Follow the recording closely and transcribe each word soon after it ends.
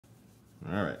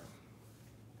All right.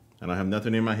 I don't have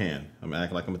nothing in my hand. I'm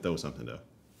acting like I'm gonna throw something though.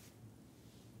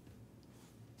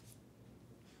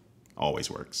 Always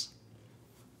works.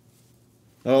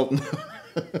 Oh,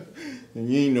 and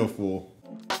you ain't no fool.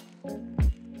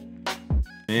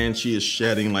 And she is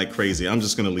shedding like crazy. I'm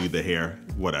just gonna leave the hair,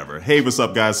 whatever. Hey, what's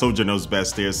up guys? Soldier knows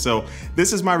best here. So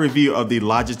this is my review of the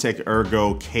Logitech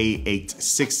ERGO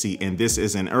K860, and this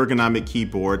is an ergonomic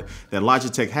keyboard that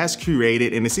Logitech has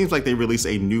created, and it seems like they release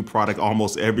a new product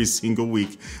almost every single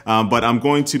week. But I'm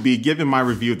going to be giving my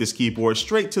review of this keyboard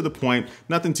straight to the point,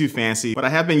 nothing too fancy, but I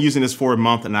have been using this for a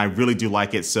month and I really do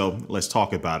like it, so let's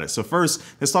talk about it. So first,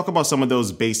 let's talk about some of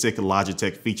those basic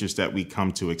Logitech features that we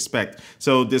come to expect.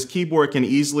 So this keyboard can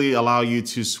easily allow you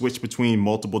to switch between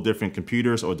multiple different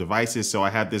computers or devices. So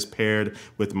I have this paired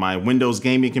with my Windows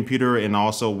gaming computer and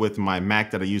also with my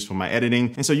Mac that I use for my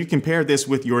editing. And so you can pair this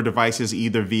with your devices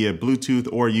either via Bluetooth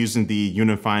or using the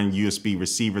unifying USB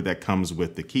receiver that comes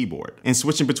with the keyboard. And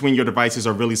switching between your devices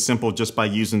are really simple just by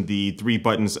using the 3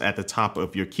 buttons at the top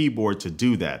of your keyboard to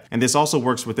do that. And this also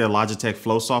works with their Logitech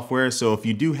Flow software. So if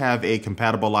you do have a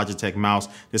compatible Logitech mouse,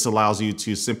 this allows you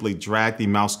to simply drag the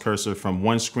mouse cursor from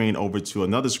one screen over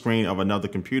to another screen of another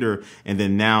computer, and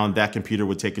then now that computer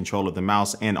would take control of the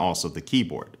mouse and also the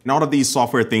keyboard. And all of these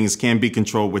software things can be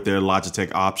controlled with their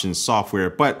Logitech Options software,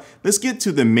 but let's get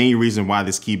to the main reason why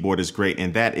this keyboard is great,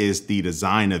 and that is the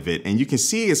design of it. And you can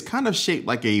see it's kind of shaped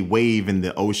like a wave in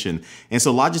the ocean. And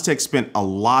so Logitech spent a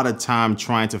lot of time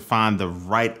trying to find the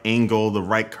right angle, the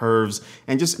right curves,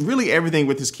 and just really everything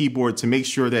with this keyboard to make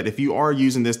sure that if you are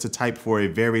using this to type for a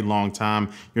very long time,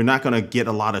 you're not gonna get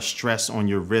a lot of stress on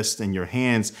your wrist and your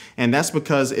hands. And that's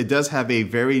because it does have a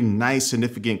very nice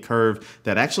significant curve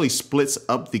that actually splits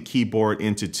up the keyboard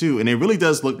into 2. And it really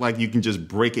does look like you can just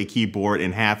break a keyboard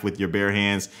in half with your bare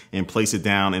hands and place it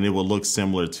down and it will look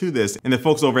similar to this. And the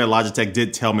folks over at Logitech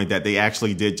did tell me that they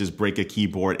actually did just break a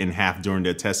keyboard in half during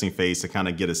their testing phase to kind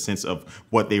of get a sense of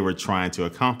what they were trying to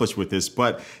accomplish with this.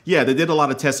 But yeah, they did a lot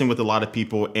of testing with a lot of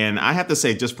people. And I have to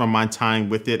say, just from my time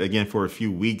with it, again, for a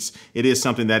few weeks, it is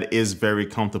something that is very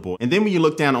comfortable. And then when you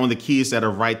look down on the keys that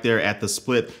are right there at the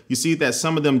split, you see that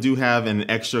some of them do have an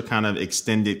extra kind of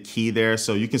extended key there.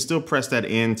 So you can still press that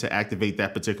in to activate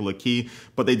that particular key,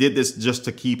 but they did this just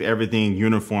to keep everything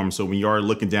uniform. So when you are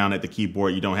looking down at the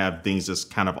keyboard, you don't have things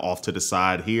just kind of off to the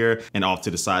side here and off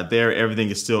to the side there. Everything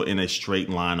is still in a straight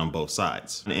line on both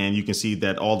sides. And you can see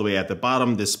that all the way at the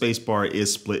bottom, the space bar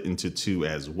is split into 2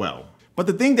 as well. But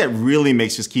the thing that really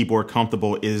makes this keyboard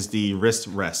comfortable is the wrist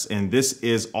rest. And this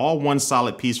is all one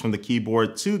solid piece from the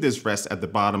keyboard to this rest at the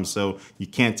bottom, so you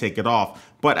can't take it off.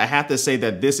 But I have to say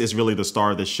that this is really the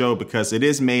star of the show because it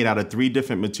is made out of 3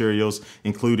 different materials,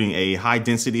 including a high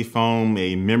density foam,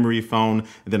 a memory foam,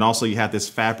 and then also you have this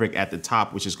fabric at the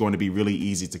top, which is going to be really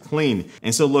easy to clean.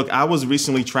 And so look, I was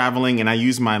recently traveling and I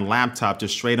used my laptop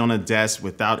just straight on a desk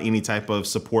without any type of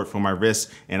support for my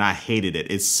wrist, and I hated it.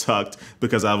 It sucked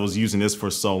because I was using this for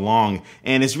so long.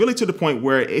 And it's really to the point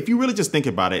where if you really just think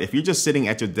about it, if you're just sitting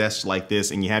at your desk like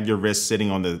this and you have your wrist sitting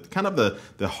on the kind of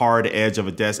the hard edge of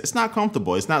a desk, it's not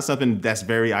comfortable. It's not something that's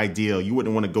very ideal. You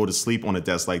wouldn't want to go to sleep on a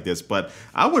desk like this, but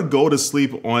I would go to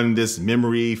sleep on this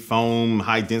memory foam,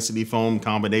 high density foam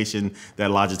combination that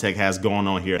Logitech has going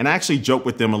on here. And I actually joked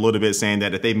with them a little bit saying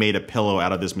that if they made a pillow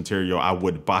out of this material, I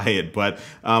would buy it. But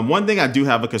one thing I do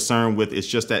have a concern with is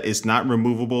just that it's not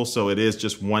removable. So it is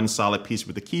just one solid piece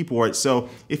with the keyboard. So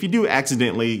if you do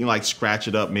accidentally like scratch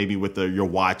it up, maybe with your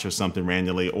watch or something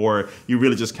randomly, or you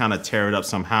really just kind of tear it up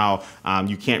somehow,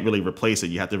 you can't really replace it.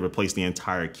 You have to replace the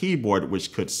entire keyboard,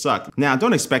 which could suck. Now,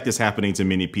 don't expect this happening to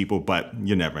many people, but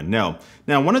you never know.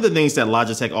 Now, one of the things that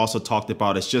Logitech also talked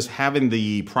about is just having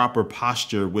the proper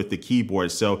posture with the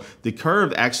keyboard. So the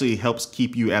curve actually helps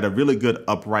keep you at a really good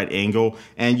upright angle,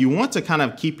 and you want to kind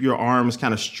of keep your arms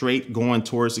kind of straight going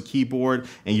towards the keyboard,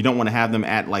 and you don't want to have them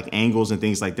at like angles and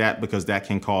things like that because that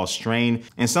can cause strain.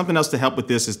 And something else to help with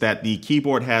this is that the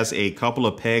keyboard has a couple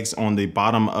of pegs on the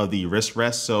bottom of the wrist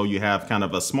rest. So you have kind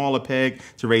of a smaller peg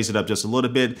to raise it up just a little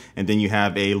bit, and then you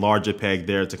have a larger peg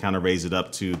there to kind of raise it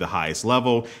up to the highest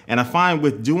level. And I find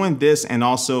with doing this, and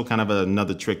also kind of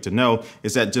another trick to know,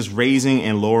 is that just raising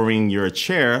and lowering your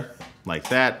chair like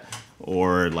that,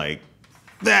 or like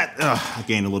I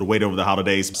gained a little weight over the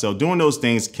holidays. So doing those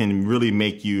things can really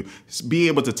make you be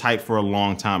able to type for a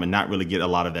long time and not really get a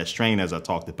lot of that strain, as I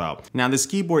talked about. Now, this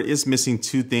keyboard is missing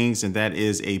two things, and that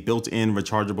is a built-in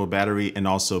rechargeable battery and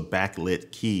also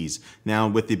backlit keys. Now,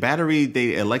 with the battery,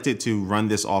 they elected to run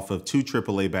this off of two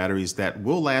AAA batteries that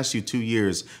will last you 2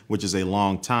 years, which is a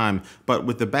long time. But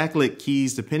with the backlit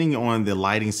keys, depending on the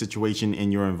lighting situation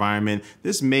in your environment,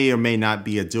 this may or may not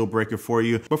be a deal breaker for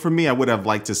you. But for me, I would have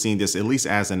liked to see this at least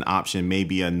as an option,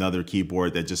 maybe another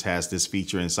keyboard that just has this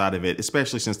feature inside of it,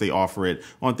 especially since they offer it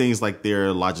on things like their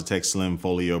Logitech Slim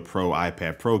Folio Pro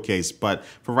iPad Pro case. But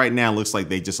for right now, it looks like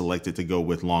they just elected to go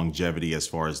with longevity as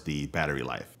far as the battery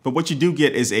life. But what you do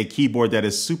get is a keyboard that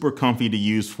is super comfy to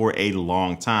use for a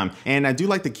long time. And I do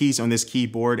like the keys on this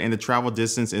keyboard, and the travel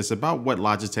distance is about what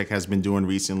Logitech has been doing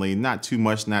recently. Not too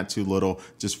much, not too little,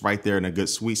 just right there in a good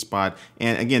sweet spot.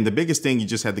 And again, the biggest thing you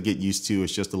just have to get used to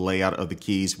is just the layout of the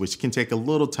keys, which can take a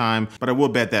little time, but I will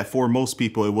bet that for most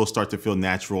people, it will start to feel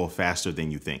natural faster than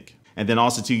you think. And then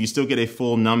also too, you still get a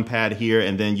full numpad here,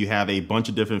 and then you have a bunch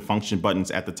of different function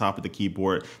buttons at the top of the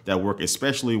keyboard that work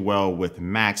especially well with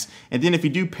Macs. And then if you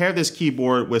do pair this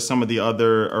keyboard with some of the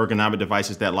other ergonomic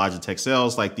devices that Logitech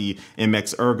sells, like the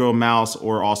MX Ergo mouse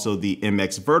or also the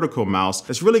MX Vertical mouse,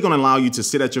 it's really going to allow you to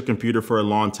sit at your computer for a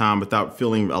long time without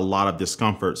feeling a lot of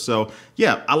discomfort. So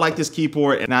yeah, I like this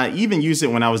keyboard, and I even used it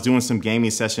when I was doing some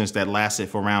gaming sessions that lasted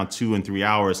for around 2 and 3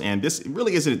 hours. And this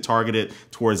really isn't targeted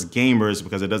towards gamers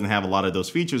because it doesn't have a lot of those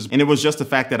features. And it was just the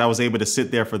fact that I was able to sit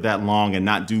there for that long and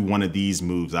not do one of these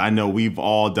moves. I know we've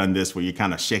all done this where you're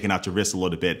kind of shaking out your wrist a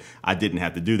little bit. I didn't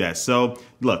have to do that. So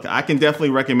look, I can definitely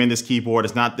recommend this keyboard.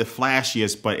 It's not the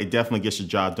flashiest, but it definitely gets your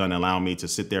job done, allowing me to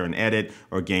sit there and edit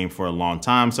or game for a long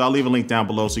time. So I'll leave a link down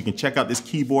below so you can check out this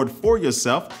keyboard for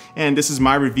yourself. And this is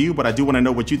my review, but I do want to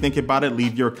know what you think about it.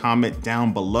 Leave your comment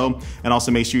down below, and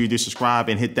also make sure you do subscribe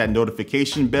and hit that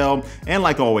notification bell. And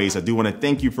like always, I do want to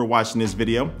thank you for watching this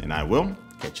video, and I will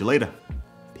catch you later.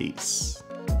 Peace.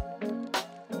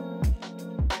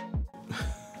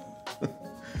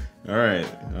 All right,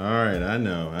 I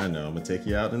know. I'm gonna take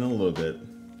you out in a little bit.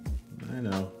 I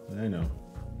know.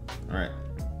 All right,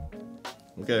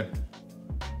 okay.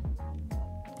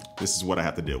 This is what I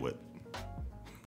have to deal with.